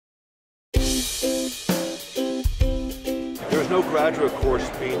graduate course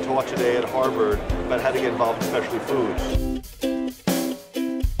being taught today at Harvard about how to get involved in specialty foods.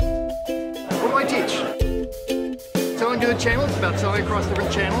 What do I teach? Selling to the channel, it's about selling across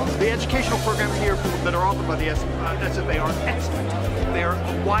different channels. The educational programs here that are offered by the SFA are excellent. They are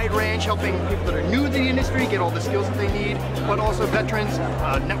a wide range, helping people that are new to the industry get all the skills that they need, but also veterans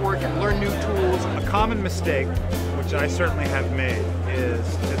network and learn new tools. A common mistake, which I certainly have made, is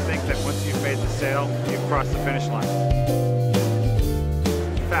to think that once you've made the sale, you've crossed the finish line.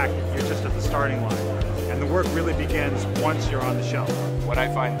 In fact, you're just at the starting line, and the work really begins once you're on the shelf. What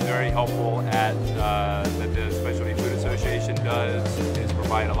I find very helpful that the Specialty Food Association does is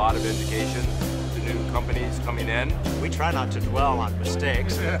provide a lot of education to new companies coming in. We try not to dwell on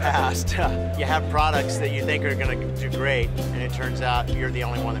mistakes in the past. You have products that you think are going to do great, and it turns out you're the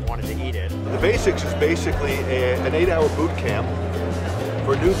only one that wanted to eat it. The Basics is basically an 8-hour boot camp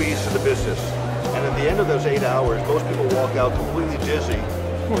for newbies to the business. And at the end of those 8 hours, most people walk out completely dizzy,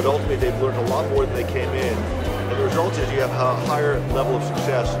 but ultimately they've learned a lot more than they came in. And the result is you have a higher level of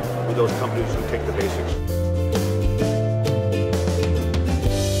success with those companies who take the basics.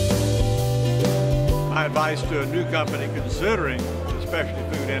 My advice to a new company considering the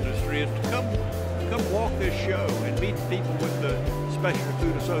specialty food industry is to come walk this show and meet people with the Specialty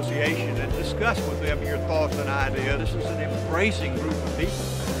Food Association and discuss with them your thoughts and ideas. This is an embracing group of people.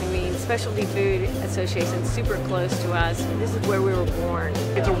 I mean, Specialty Food Association is super close to us. This is where we were born.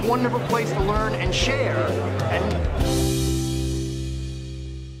 It's a wonderful place to learn and share, and